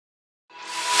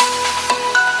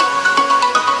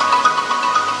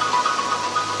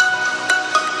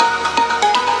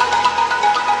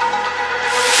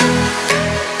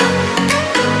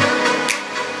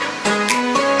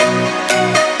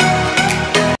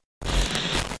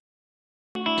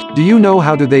Do you know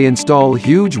how do they install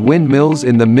huge windmills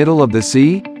in the middle of the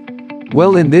sea?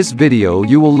 Well, in this video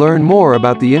you will learn more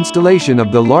about the installation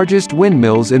of the largest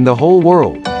windmills in the whole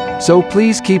world. So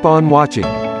please keep on watching.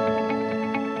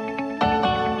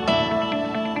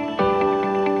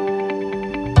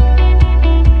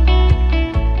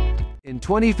 In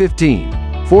 2015,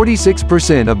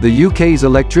 46% of the UK's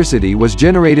electricity was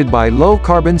generated by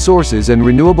low-carbon sources, and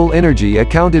renewable energy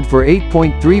accounted for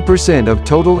 8.3% of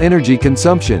total energy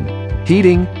consumption,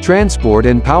 heating, transport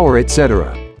and power,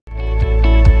 etc.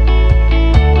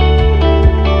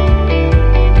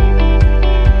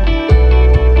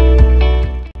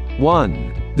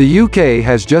 The UK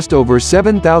has just over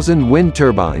 7,000 wind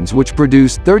turbines which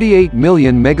produce 38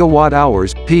 million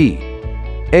megawatt-hours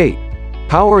 (PA),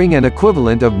 powering an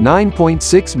equivalent of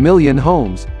 9.6 million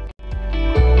homes.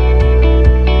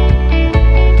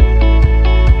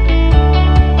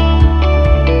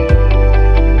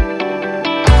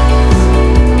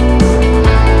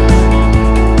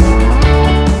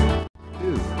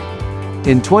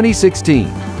 In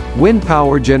 2016, wind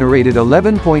power generated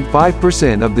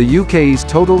 11.5% of the UK's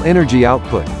total energy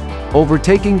output,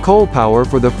 overtaking coal power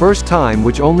for the first time,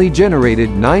 which only generated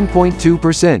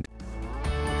 9.2%.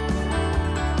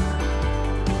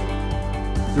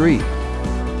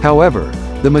 However,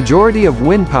 the majority of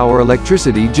wind power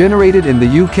electricity generated in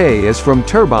the UK is from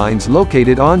turbines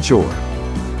located onshore.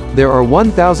 There are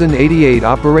 1,088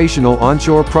 operational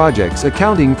onshore projects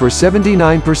accounting for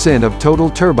 79% of total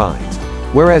turbines,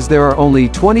 whereas there are only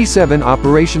 27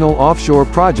 operational offshore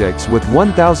projects with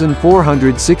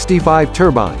 1,465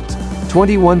 turbines,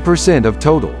 21% of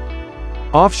total.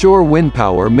 Offshore wind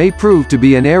power may prove to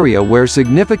be an area where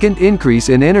significant increase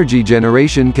in energy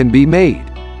generation can be made.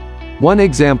 One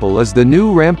example is the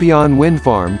new Rampion wind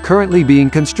farm currently being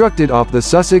constructed off the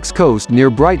Sussex coast near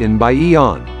Brighton by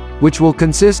E.ON, which will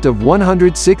consist of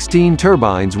 116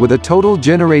 turbines with a total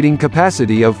generating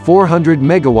capacity of 400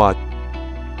 megawatt.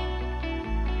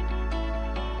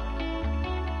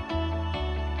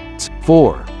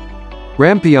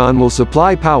 Rampion will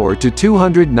supply power to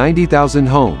 290,000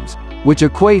 homes, which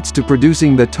equates to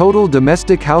producing the total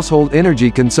domestic household energy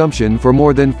consumption for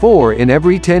more than 4 in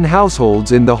every 10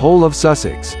 households in the whole of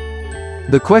Sussex.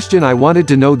 The question I wanted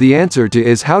to know the answer to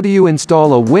is, how do you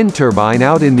install a wind turbine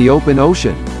out in the open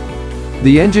ocean?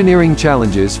 The engineering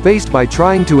challenges faced by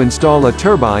trying to install a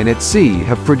turbine at sea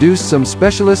have produced some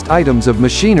specialist items of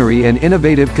machinery and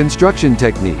innovative construction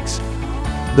techniques.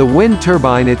 The wind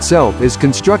turbine itself is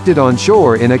constructed on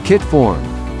shore in a kit form.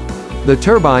 The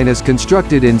turbine is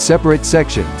constructed in separate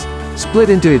sections, split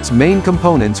into its main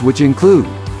components, which include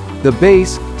the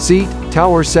base, seat,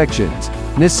 tower sections,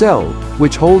 nacelle,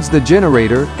 which holds the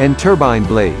generator, and turbine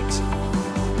blades.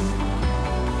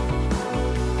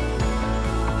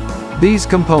 These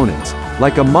components,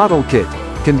 like a model kit,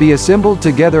 can be assembled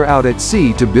together out at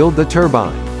sea to build the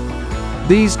turbine.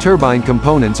 These turbine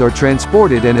components are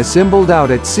transported and assembled out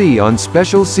at sea on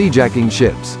special seajacking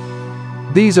ships.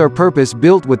 These are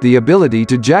purpose-built with the ability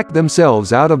to jack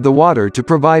themselves out of the water to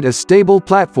provide a stable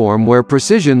platform where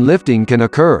precision lifting can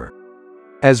occur.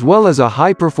 As well as a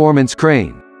high-performance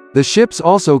crane, the ships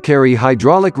also carry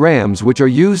hydraulic rams which are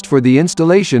used for the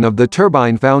installation of the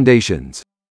turbine foundations.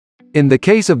 In the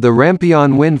case of the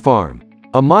Rampion wind farm,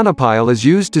 a monopile is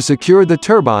used to secure the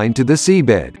turbine to the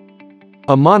seabed.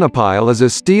 A monopile is a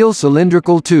steel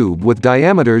cylindrical tube with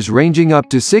diameters ranging up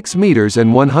to 6 meters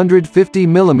and 150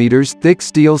 millimeters thick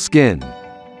steel skin.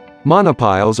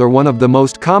 Monopiles are one of the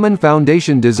most common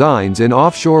foundation designs in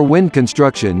offshore wind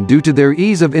construction due to their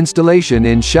ease of installation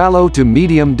in shallow to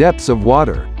medium depths of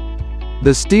water.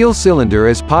 The steel cylinder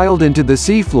is piled into the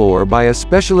seafloor by a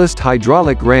specialist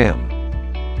hydraulic ram.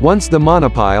 Once the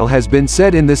monopile has been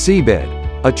set in the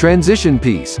seabed, a transition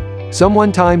piece,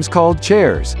 sometimes called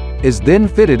chairs, is then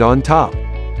fitted on top.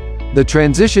 The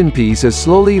transition piece is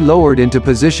slowly lowered into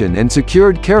position and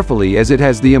secured carefully, as it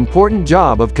has the important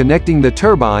job of connecting the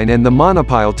turbine and the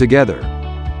monopile together.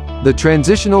 The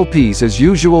transitional piece is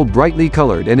usually brightly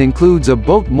colored and includes a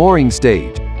boat mooring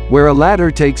stage, where a ladder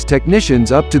takes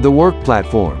technicians up to the work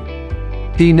platform.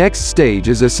 The next stage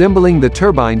is assembling the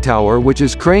turbine tower, which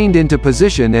is craned into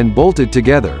position and bolted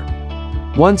together.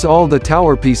 Once all the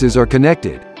tower pieces are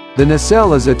connected, the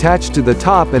nacelle is attached to the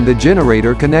top and the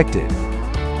generator connected.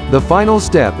 The final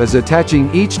step is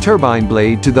attaching each turbine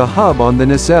blade to the hub on the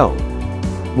nacelle.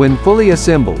 When fully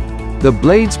assembled, the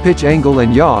blade's pitch angle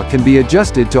and yaw can be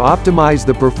adjusted to optimize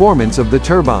the performance of the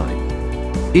turbine.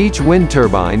 Each wind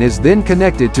turbine is then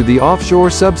connected to the offshore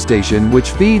substation,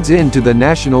 which feeds into the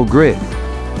national grid.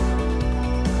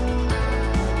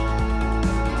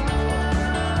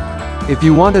 If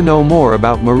you want to know more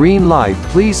about marine life,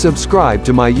 please subscribe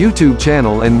to my YouTube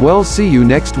channel, and we'll see you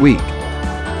next week.